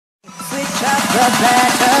Charge the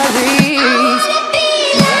batteries.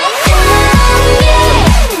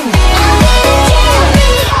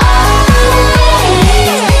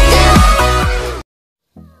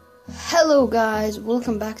 Hello guys,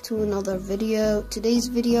 welcome back to another video. Today's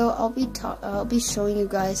video I'll be showing you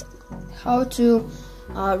guys how to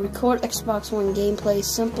record Xbox One gameplay,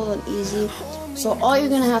 simple and easy. So all you're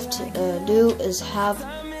gonna have to do is have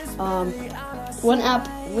one app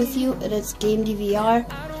with you, and it's Game DVR.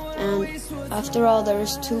 And after all,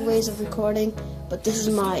 there's two ways of recording, but this is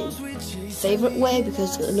my favorite way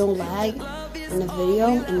because there's no lag in the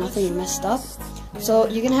video and nothing messed up. So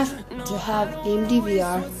you're gonna have to have Game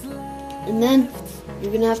DVR, and then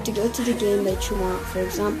you're gonna have to go to the game that you want. For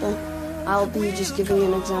example, I'll be just giving you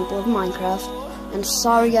an example of Minecraft. And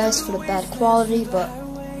sorry guys for the bad quality, but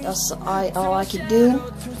that's all I could do.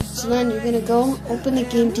 So then you're gonna go open the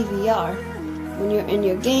Game DVR when you're in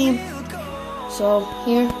your game. So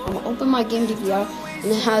here, I'm gonna open my Game DVR, and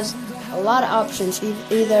it has a lot of options.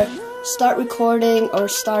 Either start recording or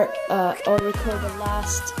record the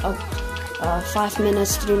last 5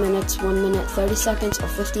 minutes, 3 minutes, 1 minute, 30 seconds, or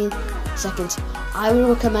 15 seconds. I would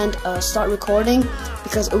recommend start recording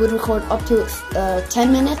because it would record up to 10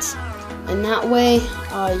 minutes, and that way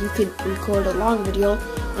you could record a long video.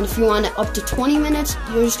 And if you want it up to 20 minutes,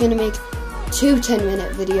 you're just gonna make 2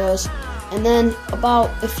 10-minute videos. And then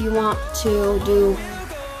if you want to do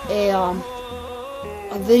a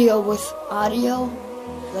video with audio,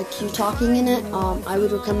 like you talking in it, I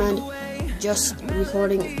would recommend just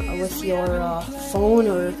recording with your phone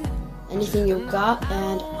or anything you've got.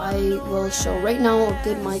 And I will show right now a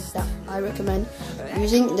good mic that I recommend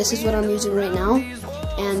using. This is what I'm using right now,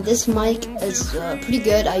 and this mic is pretty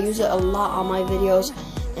good. I use it a lot on my videos.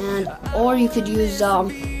 Or you could use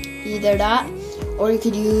either that, or you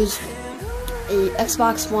could use a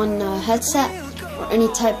Xbox One headset, or any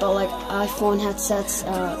type of like iPhone headsets,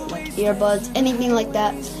 like earbuds, anything like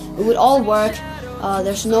that. It would all work.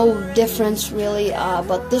 There's no difference really,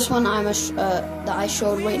 but this one that I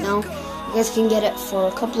showed right now, you guys can get it for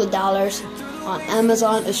a couple of dollars on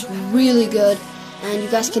Amazon. It's really good, and you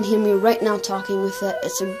guys can hear me right now talking with it.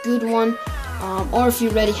 It's a good one. Or if you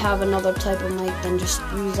already have another type of mic, then just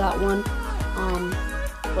use that one.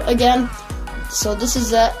 But again, so this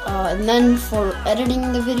is it. And then for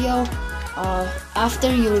editing the video, after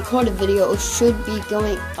you record a video, it should be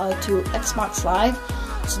going to Xbox Live.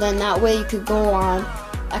 So then that way you could go on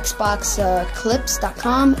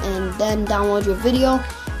xboxclips.com and then download your video.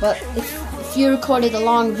 But if you recorded a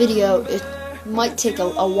long video, it might take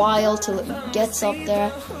a while till it gets up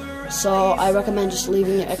there. So I recommend just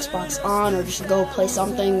leaving your Xbox on, or just go play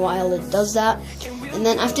something while it does that. And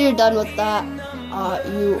then after you're done with that,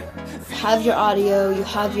 you have your audio, you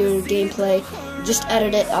have your gameplay, just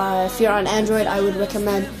edit it. If you're on Android, I would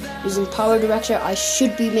recommend using Power Director. I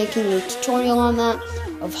should be making a tutorial on that,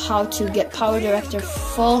 of how to get Power Director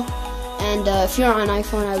full. And if you're on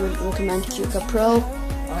iPhone, I would recommend CapCut Pro.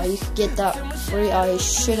 You can get that free. I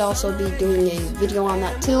should also be doing a video on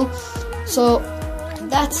that too. So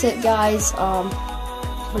that's it guys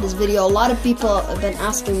for this video. A lot of people have been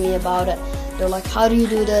asking me about it. They're like, how do you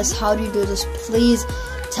do this? How do you do this? Please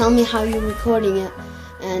tell me how you're recording it.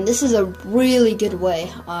 And this is a really good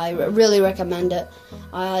way. I really recommend it.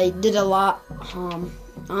 I did a lot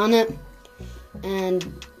on it, and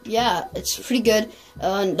yeah, it's pretty good.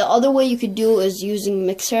 The other way you could do is using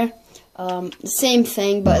Mixer. The same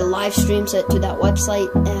thing, but it live streams it to that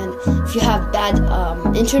website. And if you have bad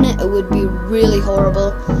internet, it would be really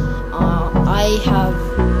horrible. I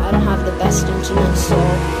don't have the best internet, so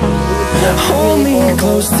hold me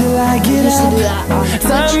close till I get up.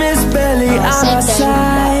 Time is barely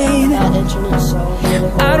outside. Bad internet, so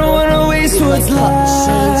I don't wanna waste what's left.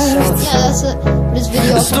 So yeah, that's it for this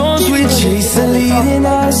video. The storms we chase are leading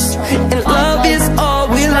us, and love is all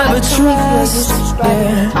we'll ever trust.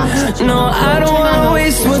 Yeah. No, I don't wanna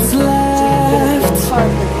waste what's left.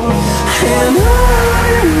 And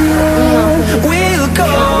on we'll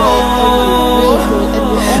go,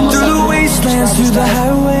 through the wastelands, through the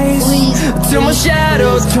highways, till my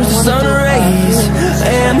shadow turns to sun rays.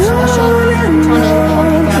 And on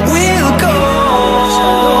we'll go,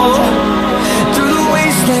 through the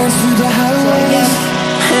wastelands, through the highways.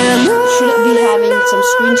 And should be having some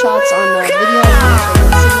screenshots on the video.